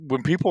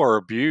when people are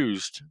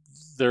abused,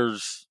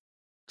 there's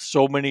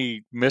so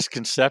many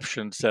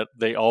misconceptions that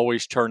they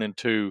always turn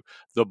into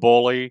the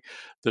bully,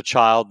 the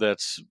child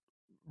that's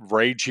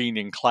raging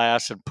in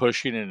class and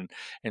pushing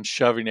and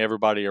shoving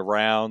everybody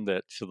around,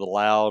 that to the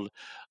loud,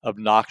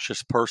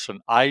 obnoxious person.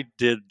 I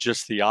did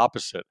just the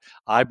opposite.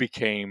 I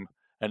became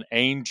an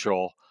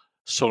angel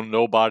so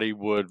nobody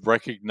would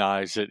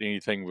recognize that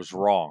anything was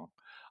wrong.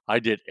 I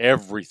did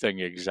everything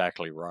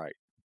exactly right.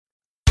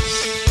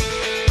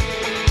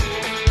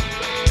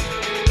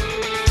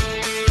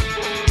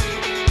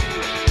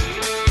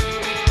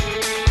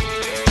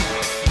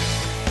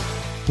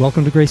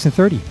 Welcome to Grace in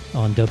 30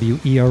 on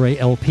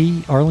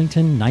WERA-LP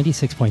Arlington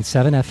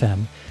 96.7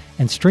 FM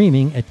and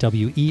streaming at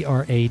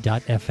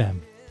WERA.FM.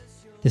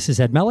 This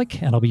is Ed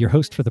Melick, and I'll be your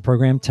host for the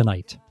program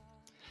tonight.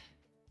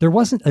 There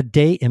wasn't a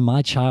day in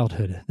my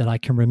childhood that I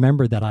can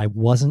remember that I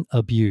wasn't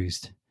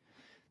abused.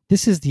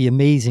 This is the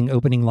amazing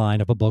opening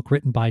line of a book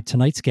written by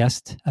tonight's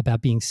guest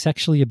about being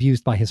sexually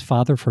abused by his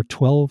father for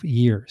 12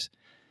 years.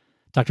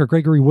 Dr.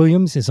 Gregory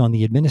Williams is on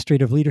the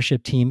administrative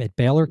leadership team at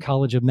Baylor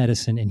College of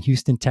Medicine in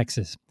Houston,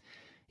 Texas.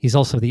 He's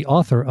also the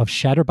author of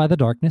Shattered by the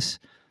Darkness,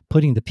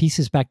 Putting the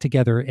Pieces Back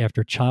Together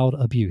After Child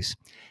Abuse,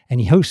 and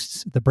he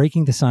hosts the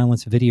Breaking the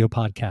Silence video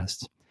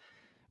podcast.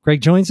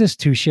 Greg joins us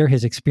to share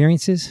his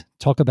experiences,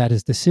 talk about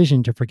his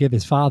decision to forgive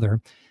his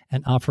father,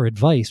 and offer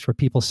advice for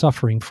people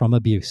suffering from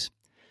abuse.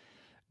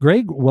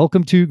 Greg,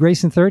 welcome to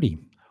Grace in 30.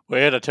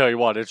 Well, Ed, I tell you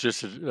what, it's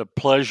just a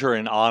pleasure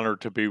and honor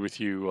to be with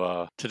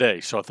you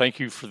today. So thank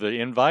you for the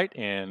invite,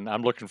 and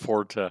I'm looking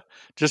forward to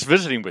just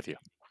visiting with you.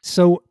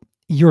 So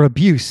your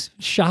abuse,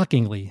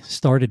 shockingly,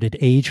 started at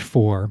age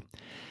 4.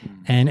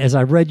 And as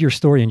I read your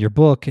story in your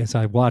book, as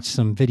I watched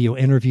some video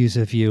interviews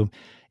of you,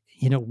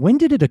 when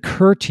did it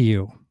occur to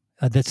you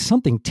that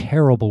something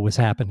terrible was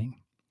happening?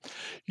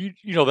 You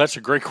know, that's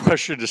a great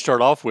question to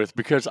start off with,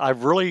 because I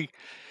really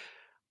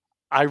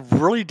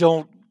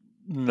don't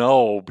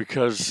know,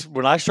 because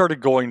when I started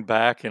going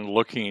back and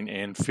looking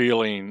and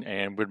feeling,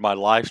 and when my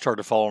life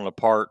started falling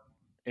apart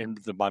in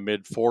my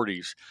mid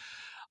 40s,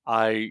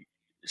 I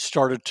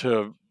started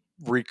to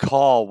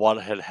recall what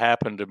had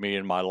happened to me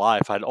in my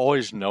life. I'd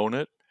always known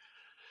it,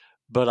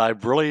 but I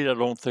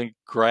don't think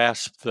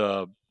grasped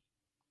the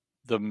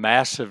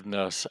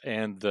massiveness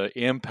and the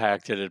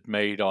impact that it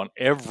made on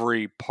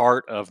every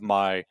part of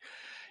my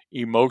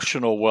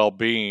emotional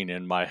well-being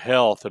and my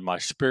health and my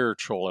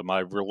spiritual and my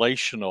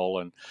relational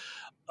and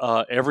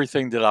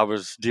everything that I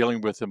was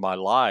dealing with in my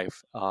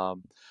life.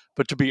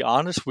 But to be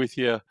honest with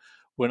you,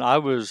 when I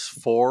was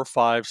 4,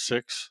 5,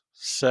 6,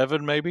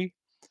 7, maybe,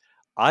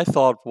 I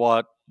thought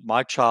what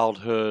my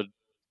childhood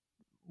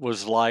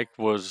was like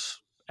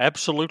was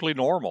absolutely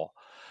normal.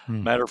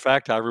 Matter of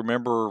fact, I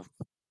remember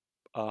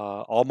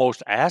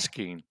almost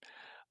asking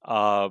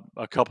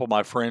a couple of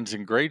my friends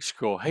in grade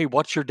school, "Hey,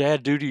 what's your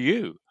dad do to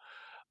you?"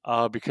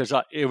 Because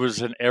it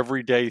was an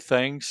everyday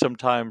thing,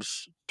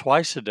 sometimes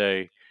twice a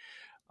day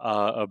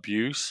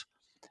abuse,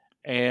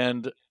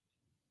 and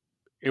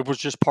it was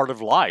just part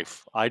of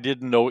life. I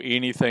didn't know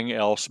anything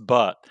else,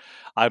 but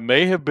I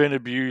may have been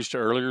abused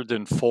earlier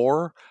than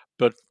 4,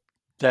 but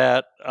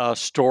that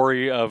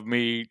story of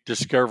me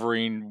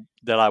discovering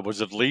that I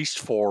was at least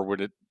 4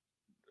 when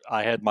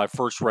I had my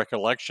first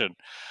recollection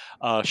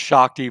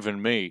shocked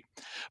even me.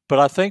 But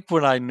I think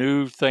when I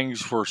knew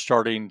things were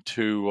starting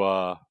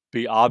to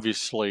be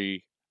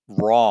obviously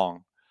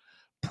wrong,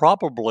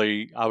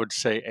 probably I would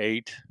say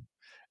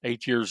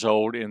 8 years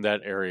old, in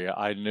that area,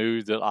 I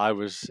knew that I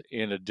was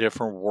in a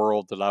different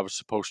world that I was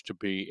supposed to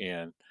be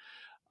in.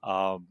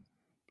 Um,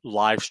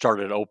 Life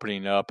started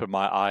opening up, and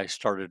my eyes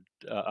started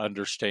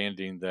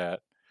understanding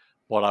that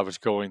what I was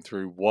going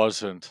through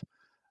wasn't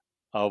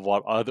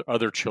what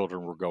other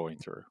children were going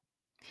through.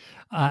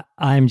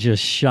 I'm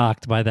just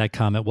shocked by that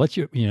comment.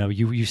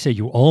 You say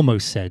you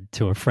almost said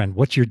to a friend,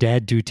 "What's your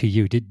dad do to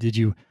you?" Did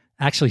you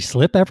actually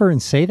slip ever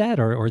and say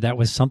that, or that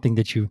was something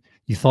that you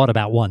thought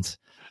about once?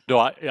 No,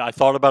 I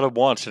thought about it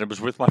once, and it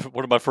was with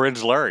one of my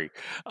friends, Larry.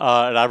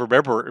 And I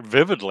remember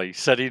vividly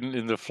sitting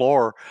in the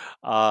floor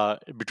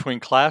between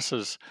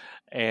classes,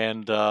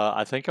 and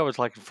I think I was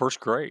like in first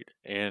grade,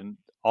 and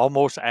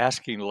almost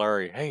asking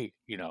Larry, "Hey,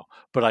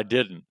 but I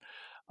didn't."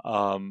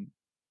 Um,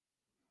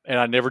 and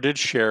I never did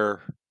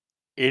share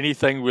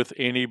anything with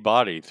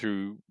anybody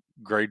through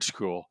grade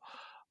school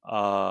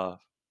uh,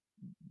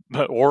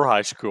 or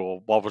high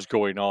school, what was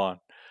going on.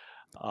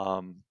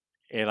 Um,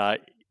 and I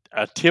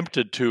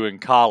attempted to in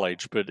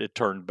college, but it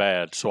turned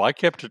bad. So I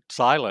kept it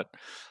silent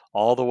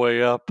all the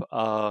way up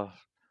to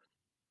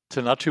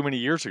not too many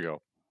years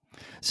ago.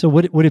 So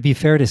would it be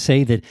fair to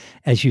say that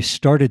as you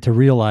started to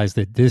realize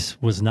that this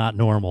was not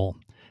normal,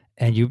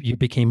 and you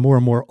became more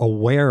and more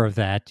aware of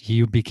that,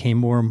 you became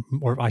more,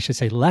 I should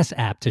say, less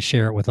apt to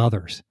share it with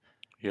others?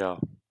 Yeah.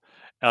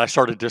 And I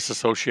started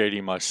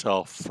disassociating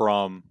myself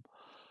from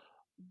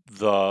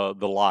the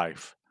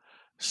life.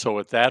 So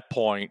at that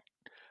point,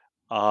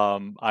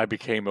 I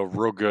became a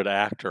real good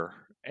actor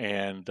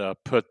and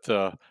put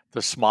the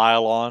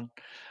smile on.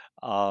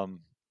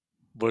 Um,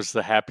 was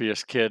the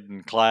happiest kid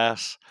in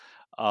class.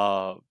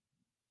 Uh,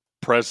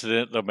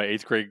 president of my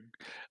eighth grade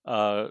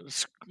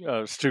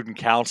student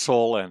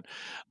council, and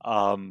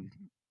um,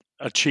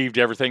 achieved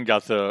everything.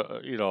 Got the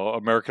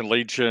American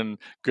Legion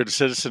Good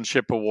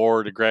Citizenship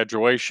Award at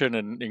graduation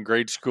and in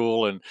grade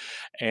school,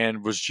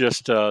 and was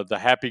just the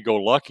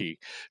happy-go-lucky.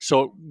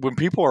 So when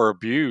people are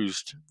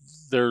abused,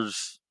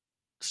 there's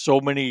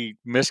so many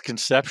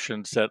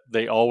misconceptions that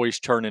they always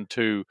turn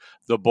into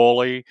the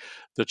bully,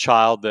 the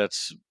child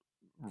that's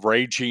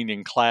raging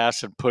in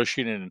class and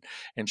pushing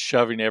and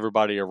shoving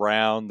everybody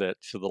around, that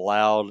to the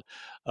loud,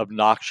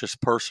 obnoxious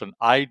person.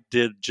 I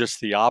did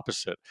just the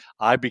opposite.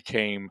 I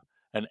became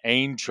an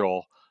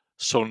angel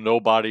so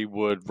nobody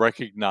would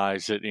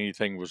recognize that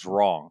anything was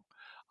wrong.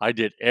 I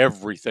did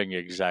everything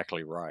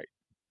exactly right.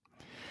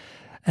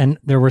 And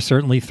there were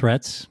certainly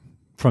threats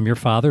from your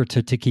father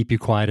to keep you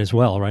quiet as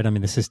well, right? I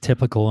mean, this is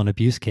typical in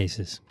abuse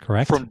cases,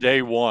 correct? From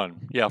day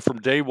one. Yeah, from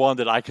day one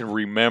that I can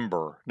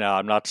remember. Now,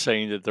 I'm not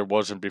saying that there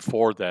wasn't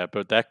before that,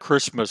 but that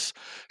Christmas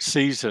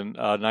season,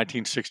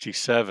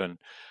 1967,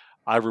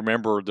 I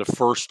remember the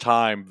first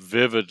time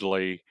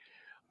vividly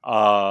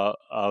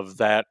of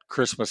that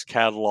Christmas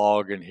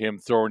catalog and him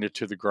throwing it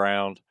to the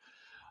ground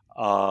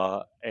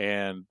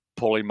and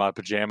pulling my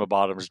pajama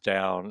bottoms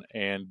down.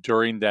 And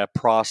during that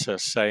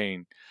process,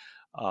 saying,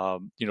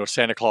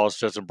 Santa Claus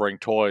doesn't bring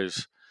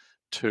toys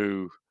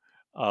to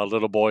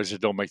little boys that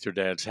don't make their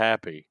dads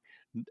happy.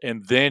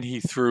 And then he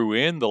threw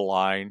in the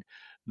line,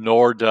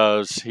 nor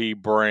does he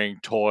bring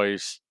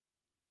toys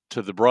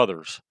to the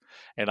brothers.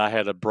 And I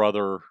had a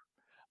brother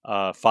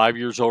 5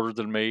 years older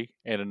than me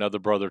and another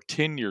brother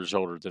 10 years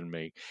older than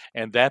me.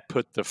 And that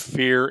put the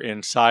fear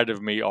inside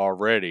of me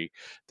already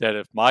that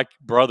if my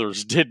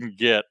brothers didn't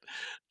get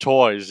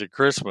toys at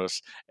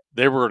Christmas,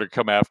 they were going to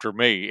come after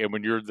me. And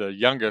when you're the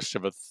youngest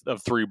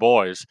of three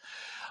boys,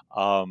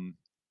 um,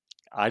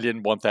 I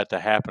didn't want that to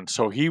happen.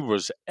 So he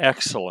was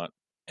excellent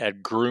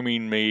at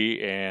grooming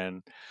me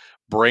and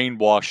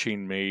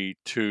brainwashing me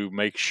to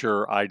make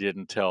sure I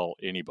didn't tell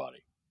anybody.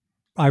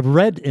 I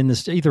read in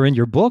this either in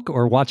your book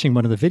or watching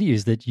one of the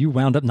videos that you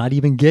wound up not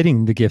even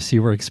getting the gifts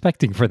you were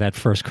expecting for that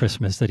first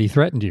Christmas, that he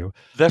threatened you.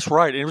 That's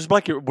right. It was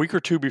like a week or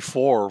two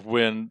before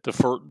when the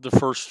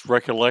first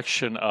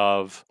recollection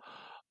of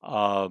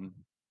um,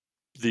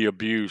 the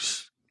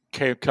abuse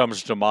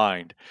comes to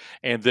mind,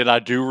 and then I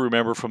do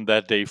remember from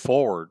that day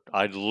forward.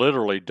 I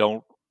literally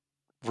don't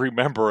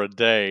remember a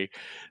day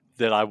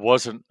that I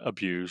wasn't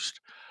abused,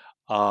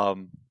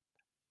 um,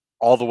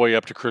 all the way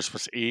up to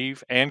Christmas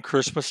Eve and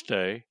Christmas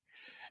Day,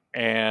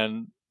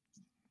 and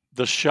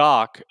the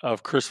shock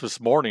of Christmas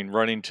morning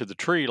running to the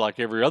tree like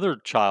every other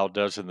child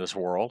does in this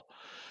world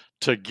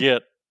to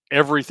get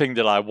everything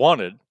that I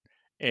wanted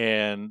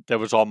and that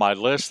was on my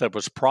list that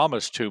was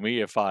promised to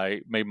me if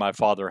I made my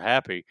father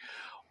happy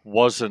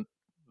wasn't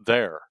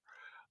there.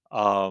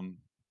 Um,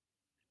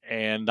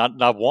 and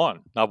not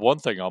one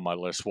thing on my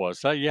list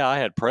was, yeah, I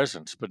had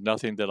presents, but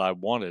nothing that I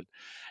wanted.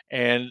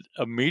 And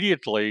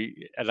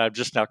immediately, and I'm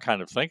just now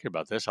kind of thinking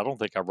about this, I don't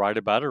think I write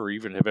about it or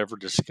even have ever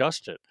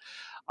discussed it.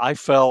 I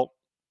felt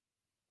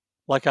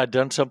like I'd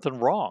done something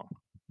wrong. Hmm.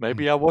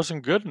 Maybe I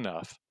wasn't good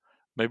enough.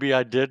 Maybe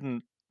I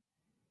didn't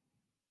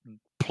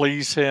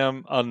please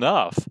him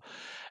enough.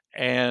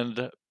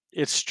 And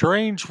it's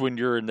strange when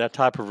you're in that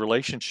type of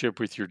relationship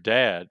with your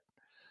dad,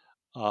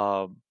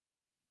 um,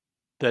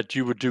 that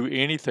you would do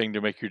anything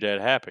to make your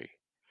dad happy.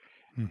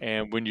 Hmm.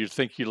 And when you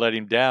think you let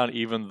him down,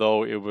 even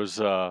though it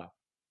was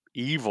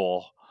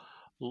evil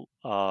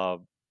uh,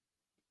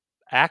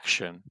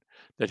 action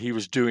that he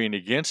was doing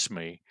against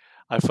me,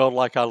 I felt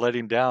like I let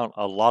him down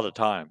a lot of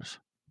times.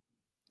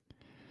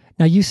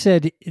 Now, you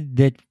said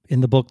that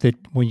in the book that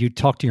when you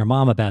talked to your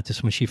mom about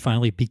this, when she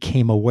finally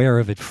became aware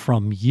of it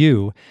from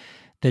you,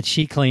 that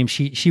she claimed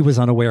she was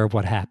unaware of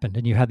what happened.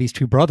 And you had these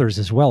two brothers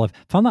as well. If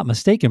I'm not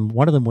mistaken,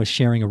 one of them was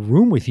sharing a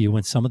room with you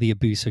when some of the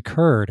abuse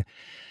occurred.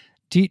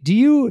 Do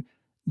you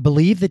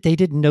believe that they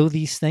didn't know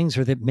these things,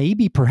 or that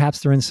maybe perhaps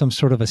they're in some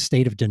sort of a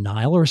state of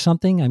denial or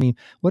something? I mean,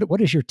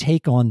 what is your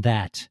take on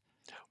that?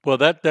 Well,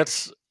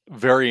 that's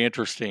very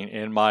interesting.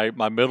 And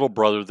my middle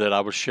brother that I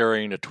was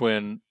sharing a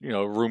twin,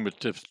 room with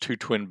the two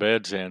twin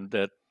beds in,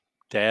 that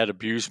dad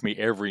abused me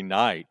every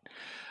night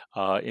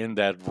in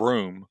that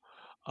room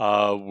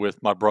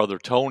with my brother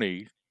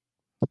Tony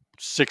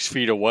 6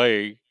 feet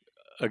away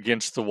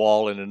against the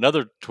wall in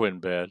another twin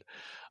bed.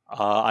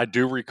 I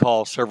do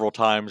recall several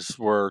times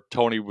where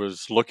Tony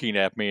was looking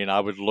at me and I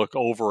would look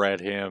over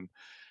at him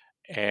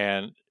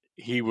and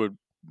he would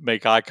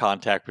make eye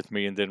contact with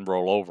me and then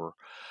roll over.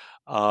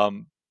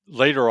 Um,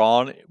 Later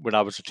on, when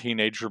I was a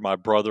teenager, my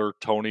brother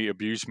Tony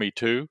abused me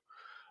too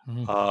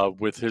Mhm.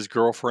 with his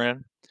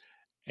girlfriend.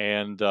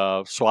 And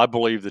so I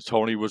believe that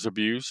Tony was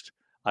abused.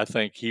 I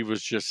think he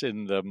was just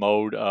in the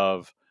mode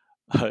of,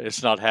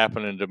 it's not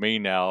happening to me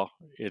now.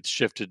 It's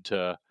shifted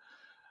to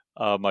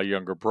my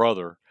younger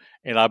brother.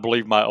 And I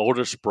believe my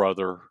oldest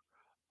brother,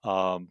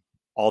 um,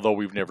 although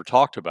we've never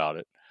talked about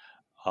it,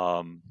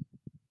 um,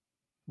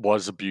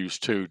 was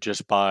abused too,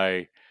 just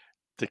by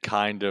the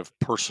kind of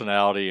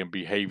personality and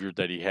behavior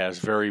that he has.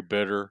 Very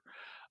bitter,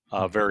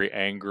 Mhm. very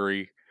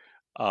angry.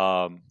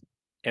 Um,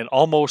 And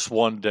almost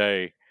one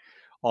day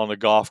on the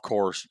golf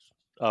course,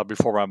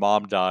 before my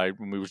mom died,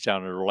 when we was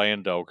down in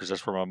Orlando, because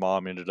that's where my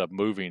mom ended up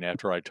moving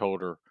after I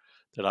told her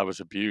that I was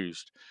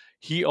abused.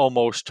 He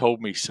almost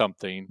told me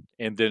something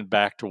and then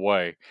backed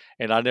away,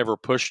 and I never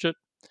pushed it.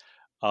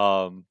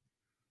 Um,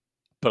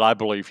 but I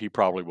believe he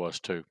probably was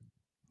too.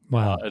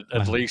 Wow.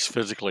 At Wow. least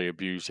physically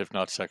abused, if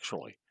not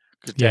sexually,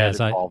 because Yeah.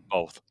 Dad involved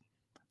both.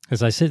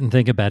 As I sit and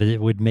think about it,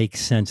 it would make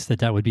sense that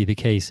that would be the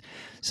case.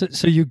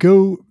 So you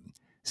go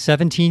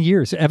 17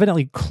 years,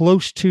 evidently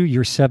close to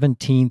your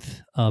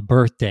 17th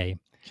birthday.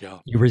 Yeah.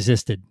 You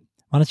resisted.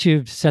 Why don't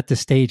you set the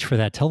stage for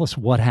that? Tell us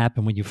what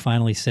happened when you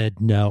finally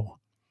said no.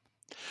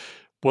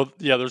 Well,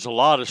 yeah, there's a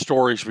lot of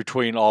stories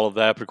between all of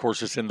that, but of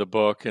course it's in the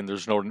book, and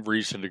there's no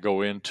reason to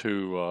go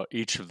into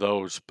each of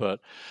those. But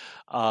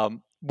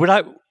when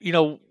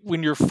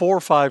when you're 4,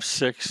 5,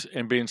 6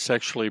 and being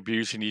sexually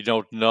abused, and you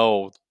don't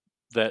know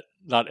that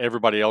not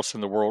everybody else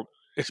in the world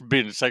is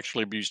being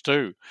sexually abused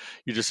too,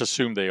 you just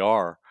assume they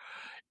are.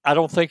 I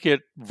don't think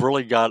it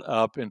really got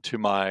up into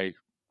my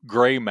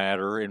gray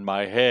matter in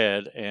my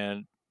head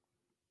and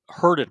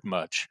hurt it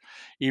much,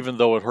 even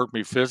though it hurt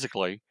me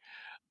physically.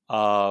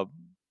 Uh,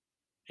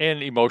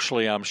 and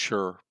emotionally, I'm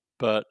sure.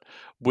 But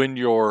when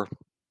you're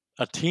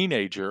a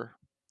teenager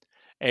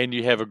and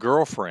you have a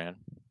girlfriend,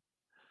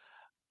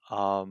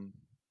 um,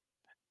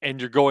 and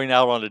you're going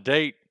out on a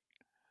date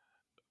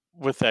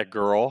with that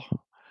girl,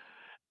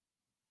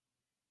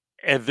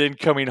 and then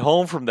coming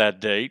home from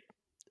that date,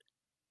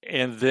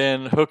 and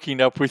then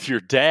hooking up with your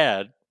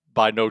dad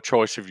by no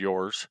choice of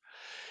yours,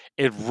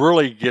 it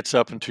really gets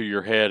up into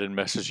your head and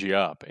messes you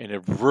up. And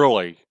it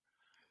really,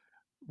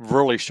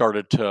 really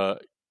started to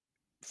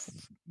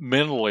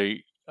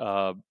mentally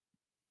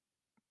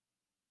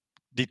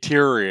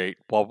deteriorate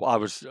while I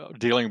was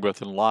dealing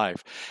with in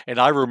life. And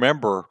I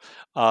remember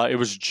it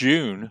was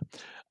June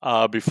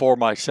before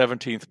my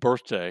 17th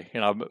birthday,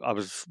 and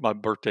my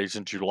birthday's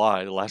in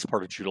July, the last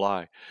part of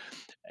July.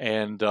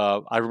 And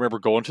I remember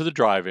going to the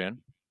drive-in,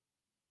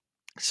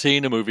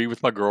 seeing a movie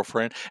with my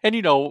girlfriend. And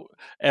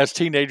as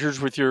teenagers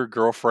with your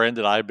girlfriend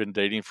that I've been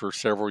dating for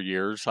several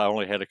years, I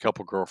only had a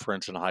couple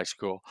girlfriends in high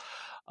school.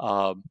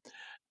 Um,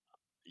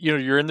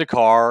 you're in the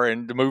car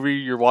and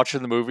you're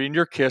watching the movie and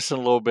you're kissing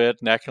a little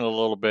bit, necking a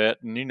little bit.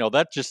 And,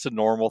 that's just a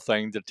normal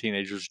thing that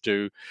teenagers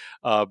do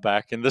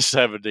back in the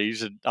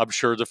 70s and I'm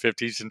sure the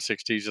 50s and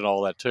 60s and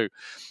all that too.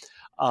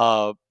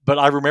 But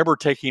I remember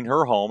taking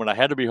her home and I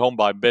had to be home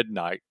by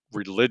midnight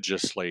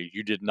religiously.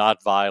 You did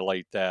not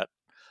violate that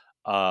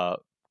uh,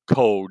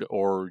 code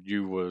or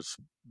you was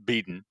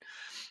beaten.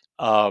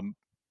 Um,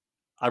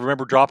 I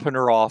remember dropping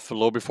her off a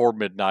little before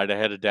midnight. I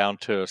had it down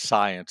to a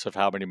science of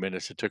how many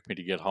minutes it took me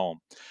to get home,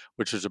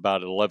 which was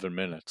about 11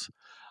 minutes,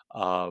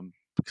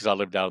 because I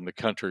lived out in the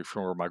country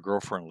from where my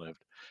girlfriend lived.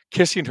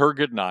 Kissing her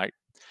goodnight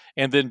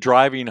and then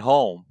driving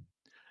home,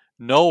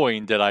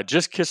 knowing that I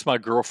just kissed my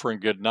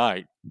girlfriend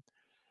goodnight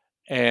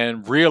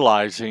and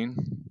realizing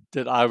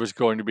that I was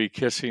going to be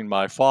kissing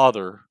my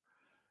father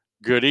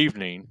good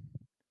evening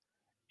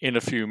in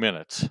a few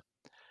minutes.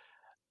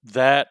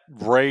 That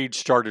rage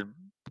started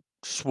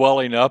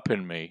swelling up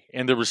in me.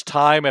 And there was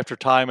time after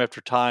time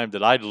after time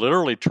that I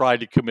literally tried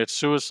to commit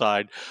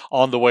suicide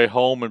on the way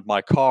home in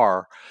my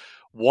car,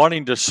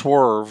 wanting to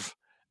swerve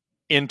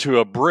into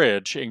a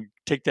bridge and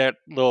take that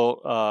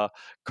little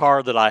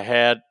car that I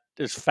had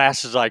as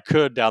fast as I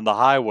could down the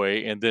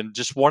highway, and then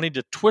just wanting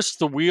to twist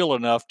the wheel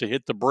enough to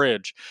hit the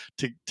bridge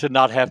to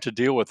not have to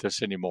deal with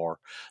this anymore.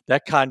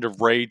 That kind of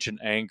rage and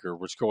anger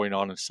was going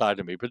on inside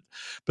of me.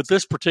 But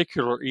this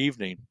particular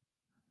evening,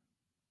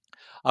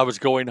 I was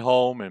going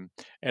home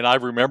and I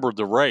remembered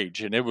the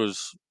rage and it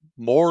was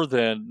more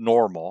than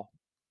normal.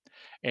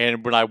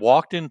 And when I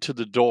walked into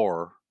the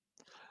door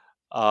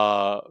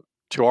uh,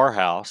 to our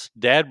house,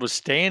 Dad was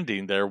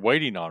standing there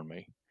waiting on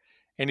me.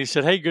 And he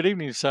said, "Hey, good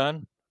evening,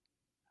 son.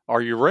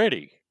 Are you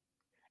ready?"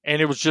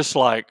 And it was just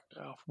like,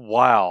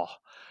 wow,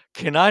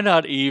 can I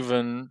not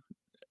even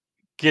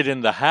get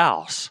in the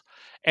house?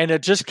 And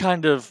it just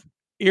kind of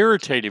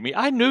irritated me.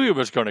 I knew it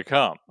was going to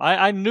come.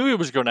 I knew it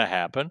was going to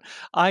happen.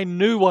 I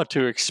knew what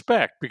to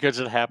expect because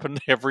it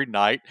happened every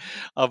night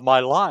of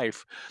my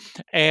life.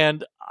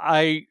 And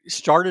I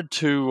started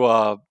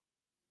to,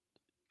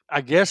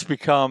 I guess,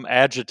 become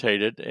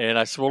agitated. And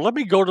I said, well, let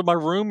me go to my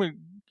room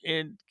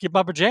and get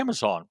my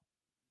pajamas on.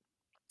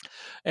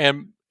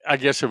 And I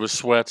guess it was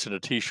sweats and a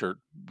t-shirt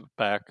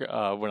back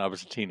when I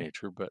was a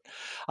teenager. But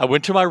I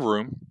went to my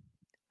room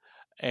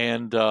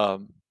and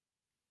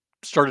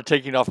started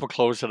taking off my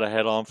clothes that I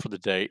had on for the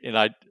date, and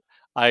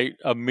I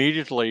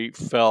immediately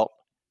felt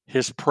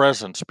his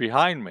presence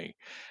behind me,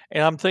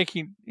 and I'm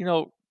thinking,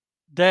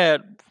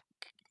 Dad,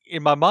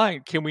 in my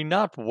mind, can we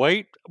not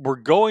wait? We're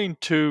going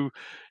to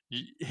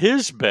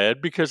his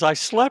bed because I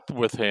slept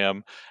with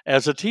him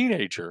as a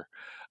teenager.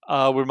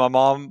 When my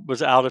mom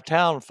was out of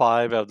town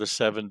 5 out of the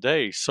 7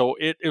 days. So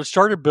it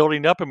started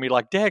building up in me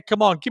like, Dad,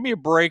 come on, give me a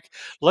break.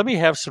 Let me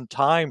have some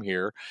time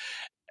here,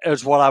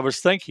 is what I was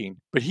thinking.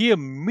 But he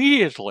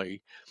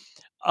immediately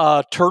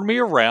turned me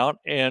around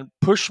and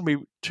pushed me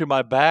to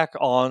my back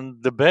on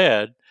the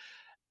bed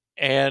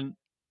and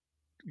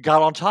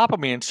got on top of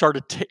me and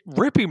started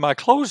ripping my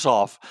clothes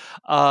off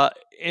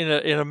in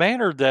a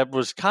manner that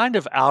was kind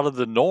of out of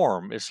the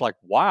norm. It's like,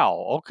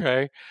 wow,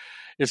 okay,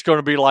 it's going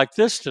to be like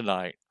this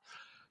tonight.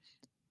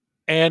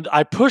 And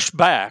I pushed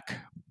back,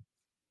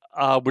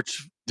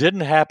 which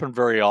didn't happen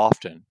very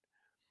often.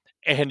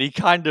 And he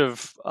kind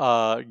of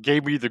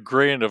gave me the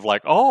grin of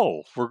like,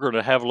 oh, we're going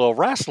to have a little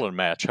wrestling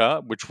match,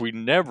 huh? Which we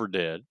never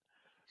did.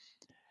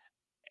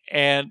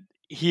 And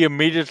he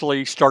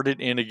immediately started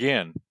in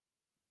again.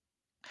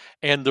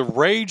 And the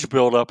rage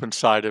built up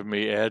inside of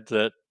me, Ed,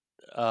 that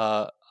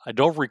I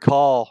don't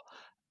recall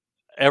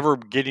ever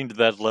getting to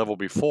that level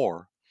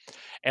before.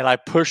 And I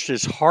pushed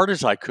as hard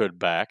as I could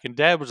back. And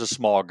Dad was a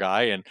small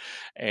guy,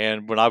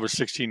 and when I was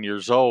 16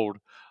 years old,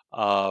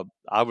 I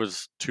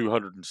was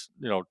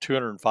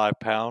 205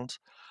 pounds,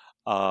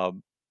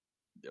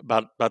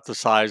 about the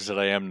size that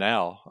I am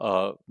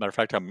now. Matter of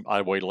fact,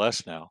 I weigh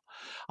less now.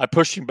 I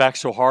pushed him back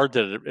so hard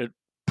that it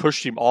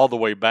pushed him all the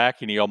way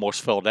back, and he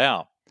almost fell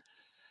down.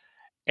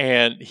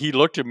 And he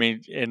looked at me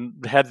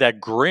and had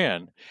that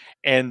grin.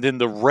 And then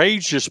the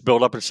rage just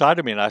built up inside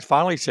of me. And I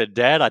finally said,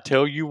 Dad, I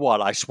tell you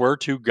what, I swear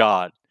to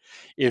God,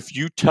 if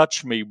you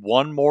touch me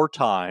one more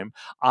time,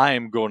 I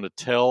am going to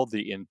tell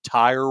the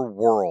entire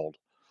world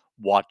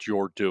what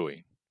you're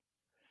doing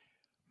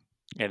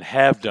and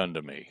have done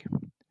to me.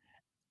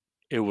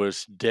 It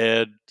was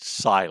dead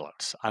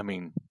silence. I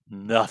mean,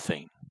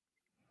 nothing.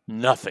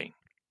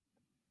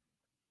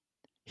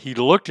 He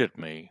looked at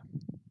me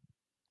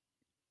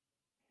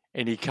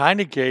and he kind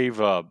of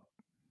gave a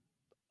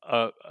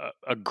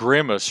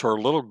grimace or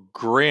a little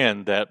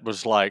grin that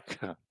was like,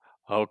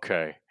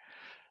 okay,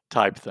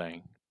 type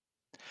thing.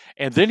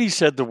 And then he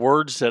said the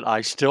words that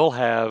I still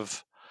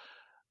have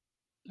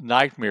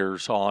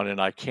nightmares on and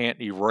I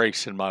can't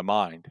erase in my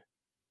mind.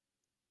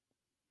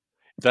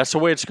 That's the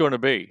way it's going to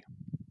be.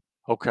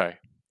 Okay.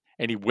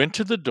 And he went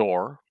to the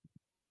door,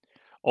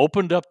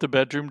 opened up the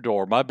bedroom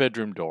door, my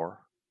bedroom door,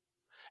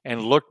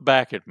 and looked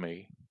back at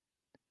me.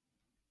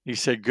 He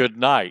said, good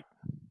night,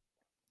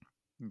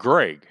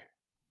 Greg.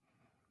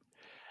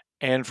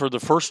 And for the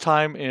first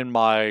time in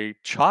my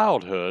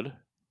childhood,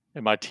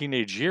 in my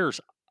teenage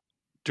years,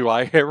 do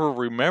I ever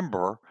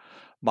remember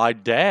my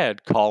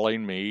dad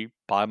calling me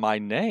by my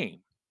name.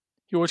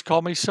 He always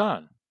called me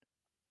son.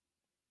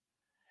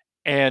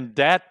 And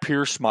that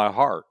pierced my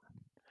heart.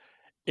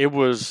 It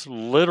was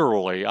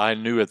literally, I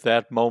knew at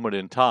that moment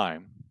in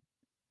time,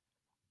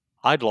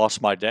 I'd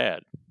lost my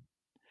dad.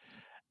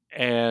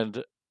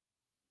 And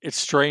it's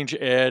strange,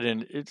 Ed,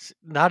 and it's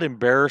not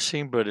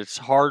embarrassing, but it's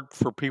hard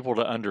for people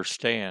to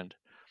understand.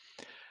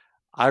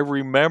 I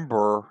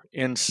remember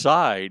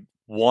inside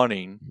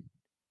wanting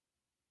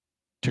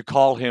to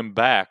call him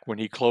back when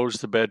he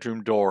closed the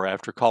bedroom door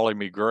after calling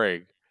me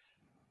Greg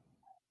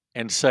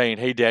and saying,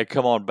 hey, Dad,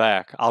 come on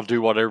back. I'll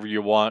do whatever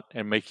you want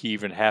and make you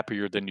even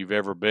happier than you've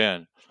ever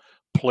been.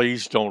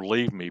 Please don't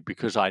leave me,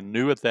 because I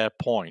knew at that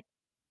point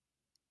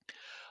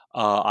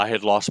I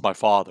had lost my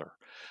father.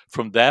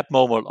 From that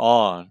moment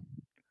on,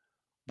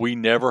 we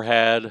never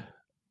had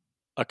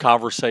a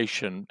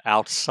conversation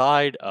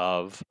outside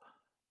of,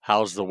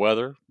 how's the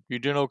weather? You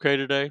doing okay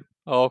today?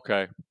 Oh,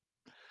 okay.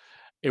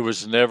 It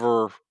was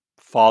never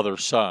father,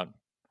 son.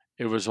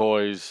 It was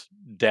always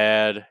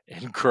Dad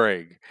and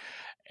Craig.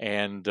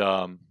 And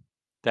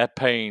that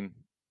pain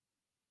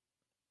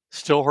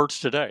still hurts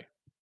today.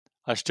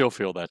 I still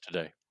feel that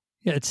today.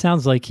 Yeah, it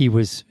sounds like it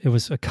was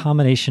a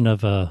combination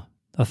of a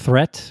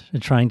threat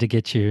and trying to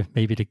get you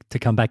maybe to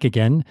come back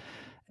again,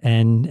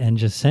 and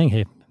just saying,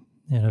 hey,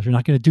 if you're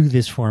not going to do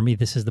this for me,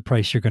 this is the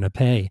price you're going to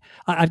pay.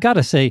 I've got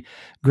to say,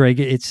 Greg,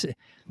 it's,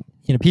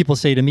 people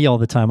say to me all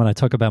the time when I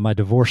talk about my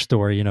divorce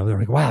story, they're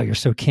like, wow, you're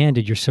so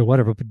candid, you're so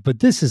whatever, but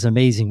this is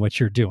amazing what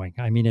you're doing.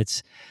 I mean,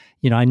 it's,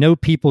 I know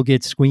people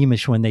get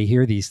squeamish when they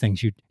hear these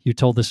things. You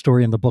told the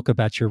story in the book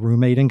about your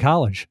roommate in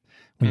college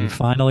when you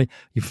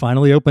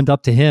finally opened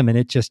up to him, and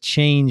it just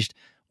changed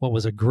what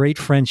was a great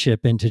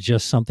friendship into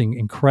just something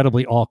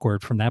incredibly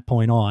awkward from that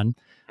point on.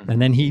 Mm-hmm.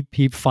 And then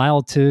he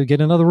filed to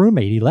get another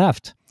roommate. He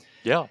left.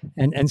 Yeah.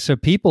 And so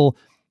people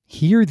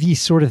hear these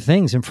sort of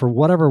things, and for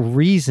whatever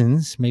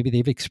reasons, maybe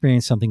they've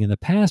experienced something in the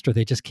past or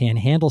they just can't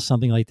handle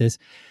something like this.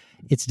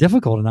 It's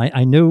difficult. And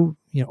I know,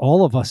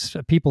 all of us,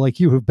 people like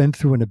you who've been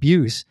through an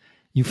abuse,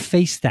 you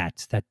face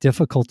that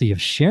difficulty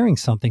of sharing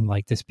something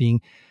like this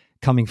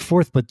coming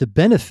forth, but the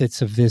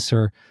benefits of this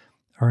are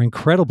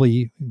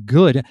incredibly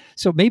good.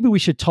 So maybe we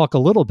should talk a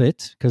little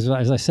bit, because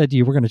as I said to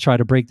you, we're going to try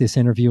to break this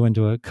interview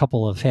into a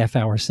couple of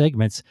half-hour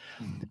segments.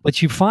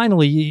 But you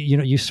finally,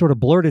 you sort of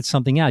blurted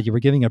something out. You were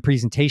giving a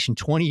presentation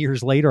 20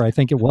 years later, I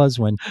think it was,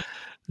 when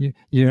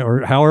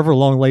or however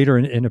long later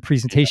in a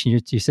presentation,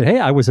 you said, hey,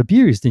 I was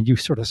abused, and you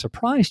sort of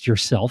surprised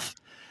yourself.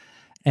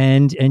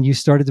 And you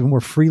started to more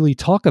freely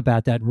talk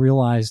about that and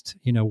realized,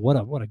 what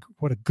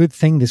a good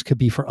thing this could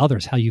be for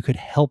others, how you could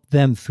help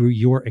them through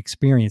your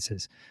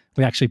experiences.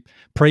 We actually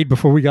prayed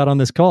before we got on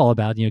this call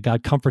about,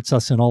 God comforts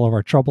us in all of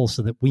our troubles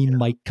so that we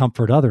might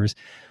comfort others.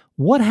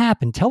 What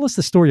happened? Tell us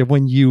the story of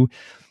when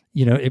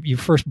if you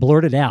first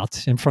blurted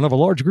out in front of a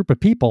large group of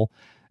people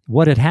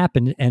what had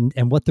happened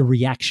and what the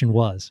reaction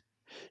was.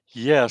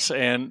 Yes,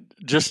 and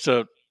just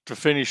to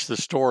finish the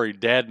story,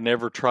 Dad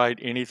never tried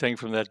anything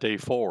from that day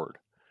forward.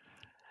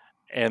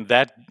 And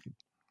that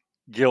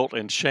guilt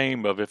and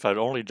shame of if I'd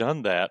only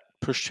done that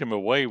pushed him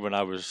away when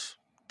I was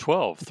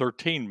 12,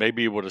 13,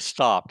 maybe he would have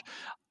stopped,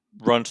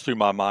 runs through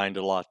my mind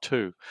a lot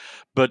too.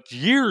 But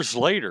years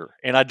later,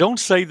 and I don't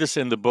say this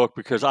in the book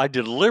because I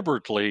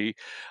deliberately,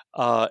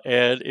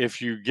 Ed,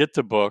 if you get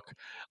the book,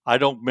 I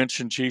don't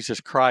mention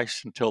Jesus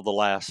Christ until the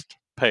last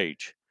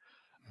page,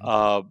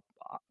 uh,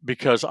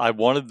 because I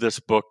wanted this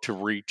book to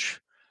reach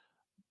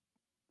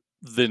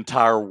the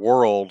entire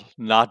world,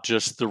 not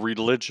just the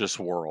religious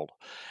world.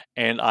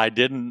 And I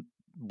didn't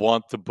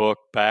want the book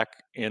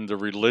back in the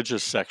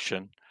religious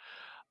section.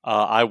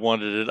 I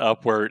wanted it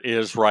up where it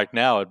is right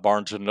now at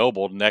Barnes and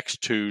Noble,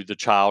 next to The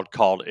Child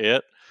Called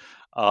It,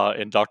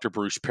 in Dr.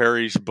 Bruce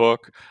Perry's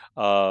book.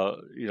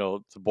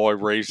 The boy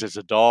raised as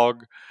a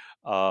dog,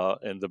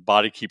 and the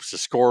body keeps the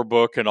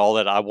scorebook and all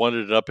that. I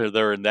wanted it up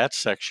there in that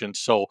section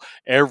so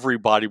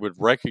everybody would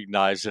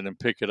recognize it and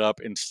pick it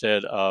up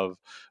instead of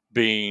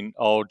being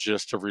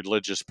just a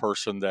religious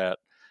person that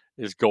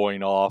is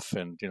going off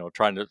and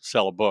trying to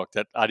sell a book.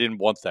 That I didn't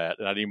want that,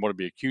 and I didn't want to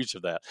be accused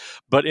of that.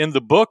 But in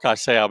the book, I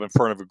say I'm in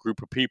front of a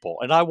group of people,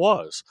 and I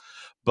was.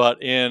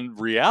 But in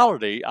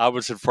reality, I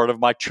was in front of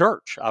my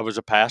church. I was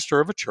a pastor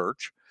of a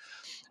church,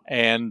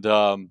 and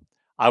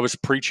I was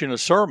preaching a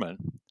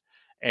sermon.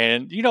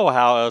 And you know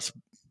how us,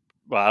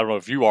 well, I don't know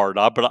if you are or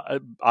not,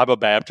 but I'm a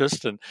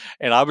Baptist, and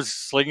I was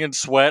slinging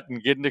sweat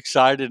and getting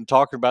excited and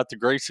talking about the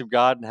grace of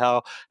God and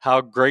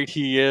how great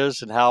He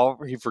is and how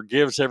He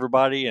forgives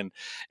everybody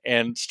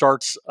and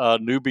starts a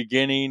new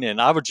beginning. And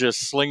I was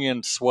just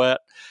slinging sweat,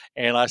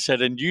 and I said,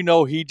 and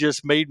He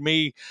just made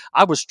me.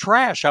 I was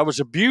trash. I was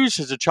abused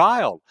as a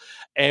child,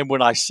 and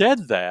when I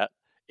said that,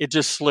 it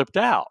just slipped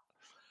out.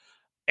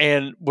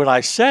 And when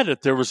I said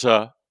it, there was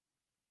a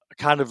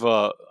kind of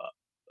a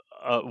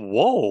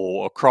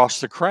whoa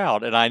across the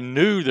crowd, and I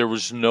knew there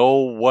was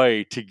no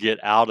way to get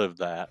out of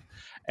that.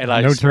 And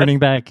I No said, turning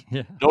back.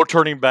 Yeah. no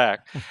turning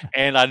back.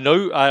 And I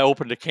knew I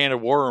opened a can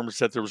of worms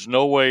that there was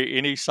no way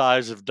any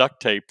size of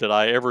duct tape that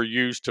I ever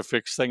used to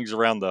fix things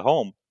around the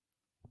home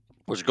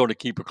was going to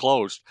keep it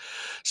closed.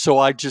 So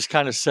I just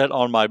kind of sat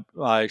on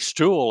my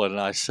stool and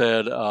I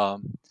said,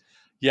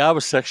 yeah, I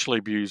was sexually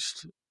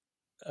abused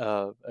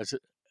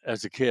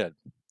as a kid.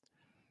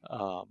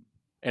 Um,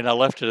 and I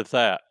left it at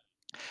that.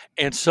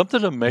 And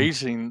something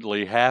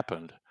amazingly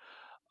happened.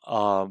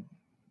 Um,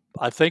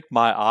 I think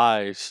my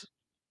eyes,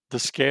 the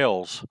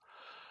scales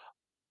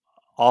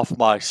off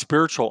my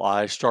spiritual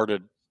eyes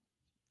started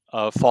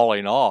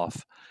falling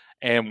off.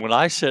 And when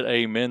I said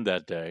amen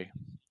that day,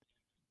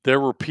 there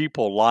were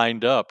people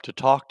lined up to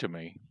talk to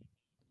me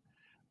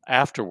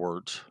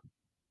afterwards.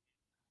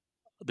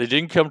 They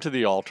didn't come to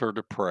the altar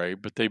to pray,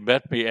 but they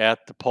met me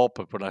at the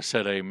pulpit when I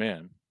said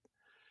amen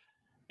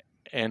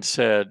and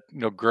said,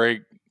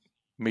 Greg,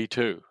 me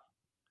too.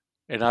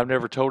 And I've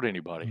never told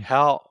anybody.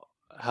 How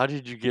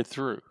did you get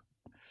through?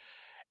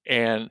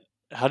 And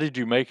how did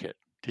you make it?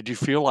 Did you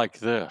feel like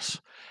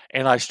this?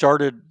 And I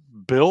started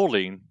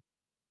building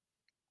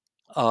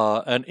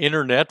an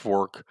inner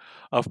network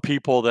of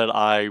people that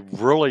I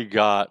really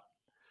got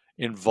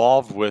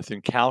involved with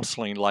in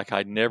counseling like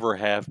I never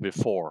have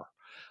before.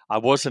 I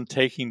wasn't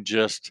taking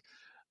just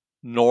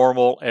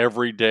normal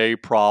everyday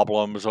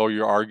problems. Oh,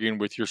 you're arguing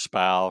with your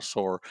spouse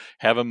or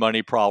having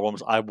money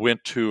problems. I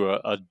went to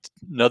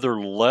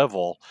another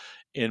level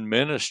in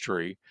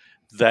ministry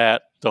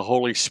that the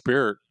Holy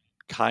Spirit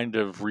kind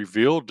of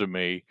revealed to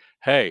me,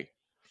 hey,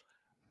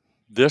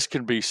 this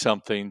can be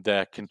something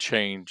that can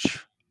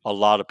change a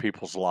lot of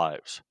people's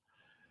lives.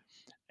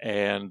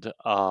 And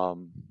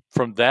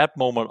from that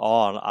moment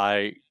on,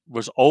 I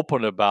was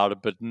open about it,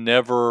 but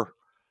never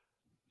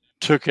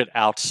took it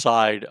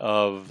outside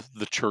of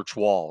the church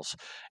walls.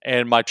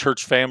 And my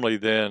church family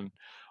then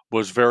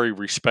was very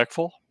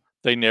respectful.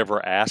 They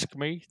never asked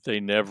me. They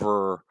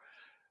never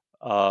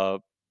uh,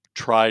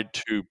 tried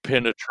to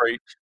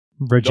penetrate.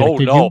 No,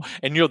 Rejected no. you.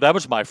 And that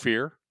was my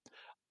fear.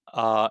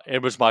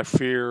 It was my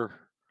fear,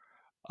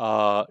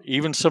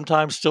 even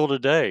sometimes still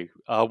today.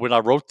 When I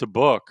wrote the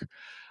book,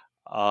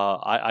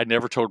 I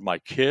never told my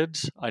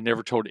kids. I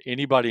never told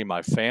anybody in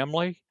my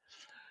family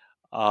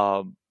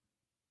um,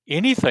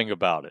 anything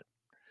about it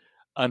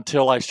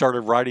until I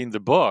started writing the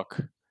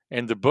book.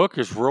 And the book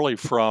is really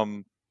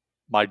from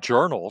my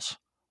journals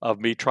of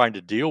me trying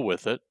to deal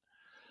with it,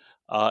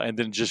 and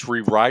then just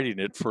rewriting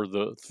it for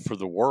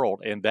the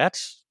world. And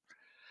that's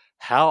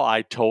how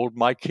I told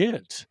my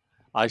kids.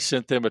 I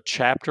sent them a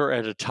chapter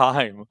at a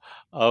time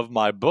of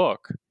my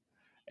book.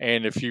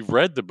 And if you've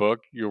read the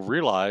book, you'll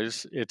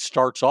realize it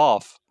starts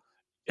off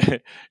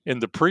in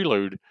the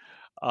prelude.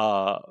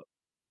 Uh,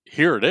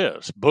 Here it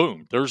is.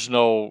 Boom. There's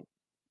no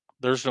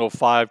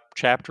 5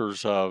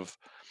 chapters of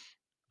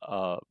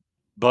uh,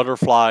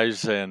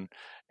 butterflies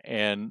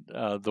and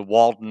the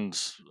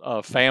Walton's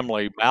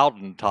family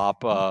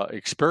mountaintop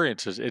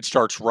experiences, it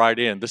starts right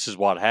in. This is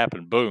what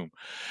happened. Boom.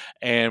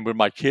 And when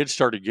my kids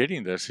started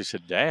getting this, he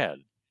said, "Dad,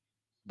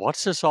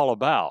 what's this all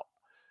about?"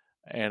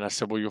 And I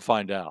said, "Well, you'll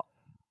find out.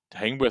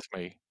 Hang with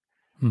me,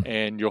 Hmm.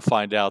 and you'll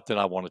find out. Then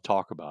I want to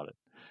talk about it."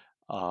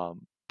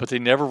 But they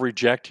never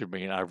rejected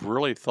me, and I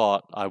really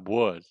thought I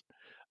would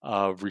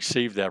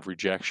receive that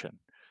rejection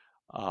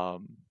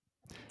um,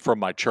 from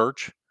my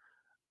church.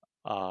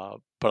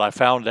 But I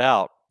found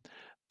out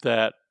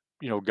that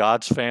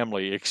God's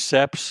family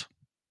accepts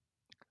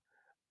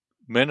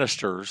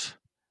ministers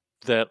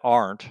that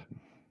aren't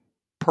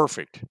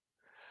perfect.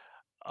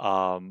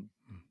 Um,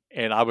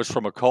 and I was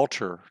from a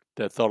culture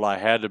that thought I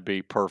had to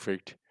be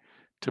perfect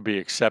to be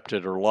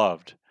accepted or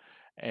loved,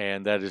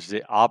 and that is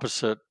the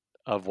opposite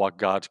of what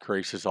God's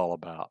grace is all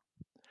about.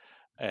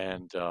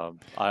 And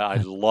I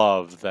Uh,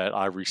 love that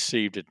I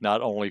received it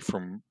not only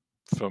from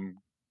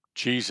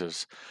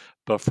Jesus,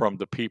 but from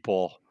the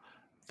people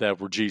that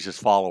were Jesus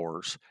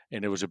followers,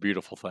 and it was a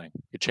beautiful thing.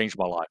 It changed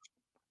my life.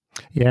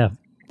 Yeah.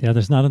 Yeah,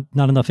 there's not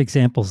enough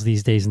examples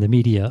these days in the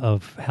media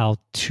of how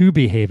to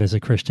behave as a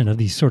Christian, of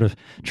these sort of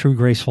true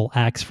graceful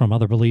acts from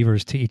other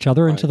believers to each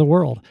other and to Right. the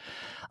world.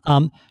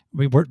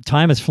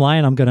 Time is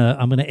flying. I'm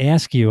gonna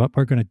ask you.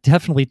 We're gonna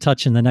definitely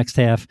touch in the next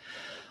half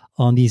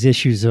on these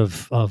issues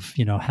of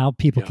how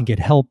people Yeah. can get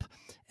help,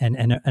 and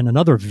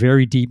another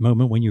very deep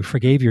moment when you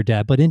forgave your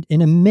dad. But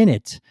in a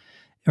minute,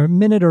 or a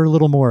minute or a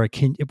little more,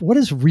 what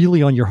is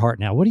really on your heart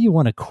now? What do you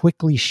want to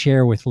quickly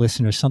share with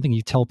listeners? Something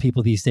you tell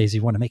people these days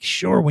you want to make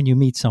sure when you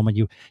meet someone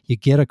you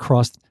get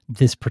across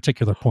this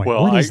particular point.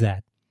 Well, What is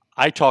that?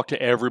 I talk to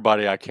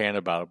everybody I can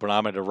about it. When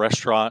I'm at a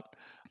restaurant,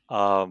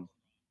 um,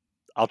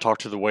 I'll talk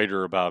to the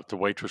waiter about it, the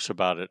waitress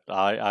about it.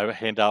 I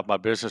hand out my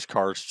business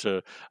cards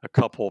to a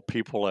couple of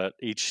people at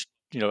each,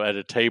 at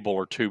a table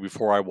or two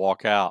before I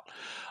walk out.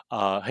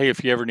 Hey,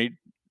 if you ever need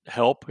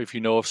help, if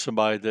you know of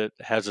somebody that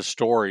has a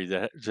story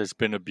that's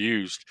been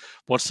abused,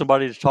 wants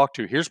somebody to talk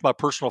to, here's my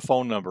personal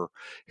phone number.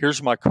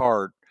 Here's my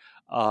card.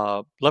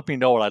 Let me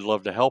know, and I'd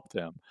love to help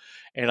them.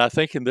 And I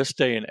think in this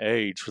day and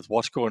age, with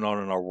what's going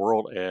on in our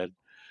world, Ed,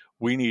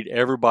 we need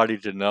everybody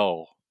to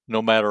know,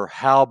 no matter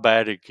how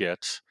bad it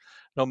gets,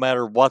 no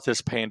matter what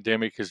this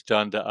pandemic has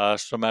done to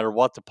us, no matter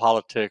what the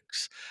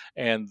politics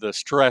and the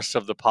stress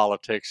of the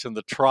politics and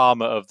the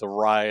trauma of the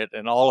riot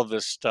and all of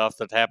this stuff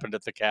that happened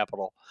at the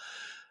Capitol,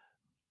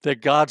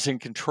 that God's in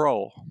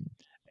control.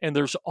 And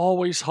there's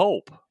always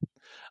hope.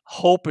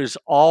 Hope is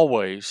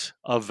always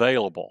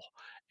available.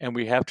 And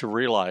we have to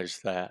realize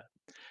that.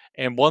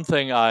 And one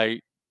thing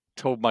I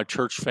told my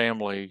church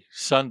family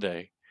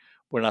Sunday,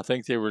 when I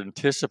think they were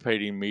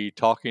anticipating me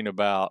talking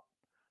about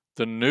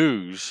the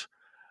news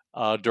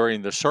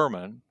during the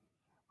sermon,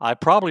 I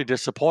probably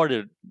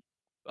disappointed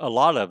a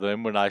lot of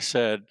them when I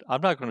said,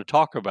 I'm not going to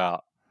talk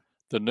about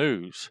the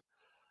news.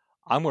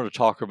 I'm going to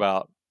talk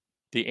about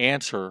the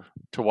answer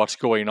to what's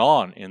going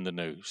on in the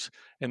news,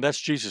 and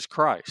that's Jesus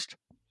Christ.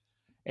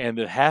 And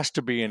it has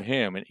to be in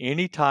Him. And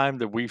any time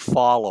that we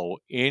follow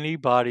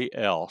anybody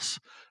else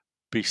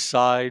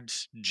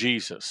besides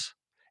Jesus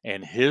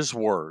and His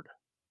Word,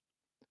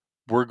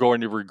 we're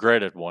going to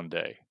regret it one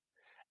day.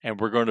 And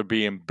we're going to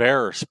be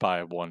embarrassed by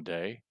it one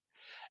day.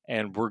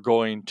 And we're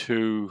going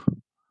to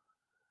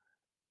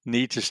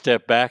need to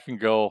step back and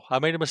go, I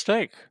made a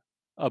mistake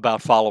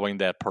about following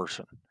that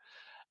person.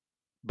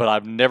 But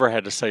I've never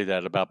had to say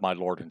that about my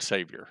Lord and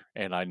Savior,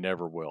 and I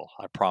never will.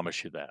 I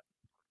promise you that.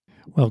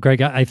 Well,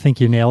 Greg, I think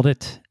you nailed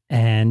it,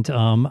 and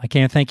I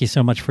can't thank you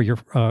so much for your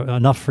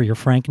enough for your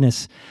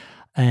frankness.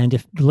 And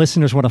if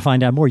listeners want to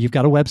find out more, you've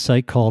got a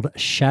website called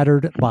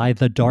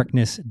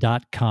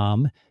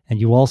shatteredbythedarkness.com. And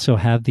you also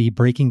have the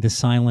Breaking the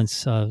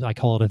Silence, I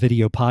call it a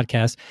video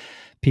podcast.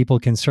 People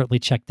can certainly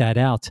check that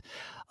out.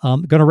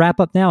 I'm going to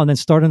wrap up now and then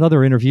start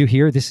another interview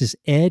here. This is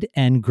Ed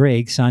and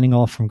Greg signing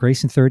off from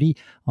Grayson 30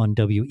 on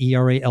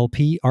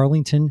WERALP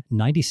Arlington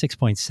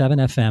 96.7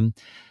 FM.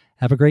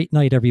 Have a great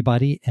night,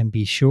 everybody, and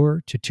be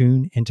sure to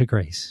tune into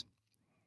Grace.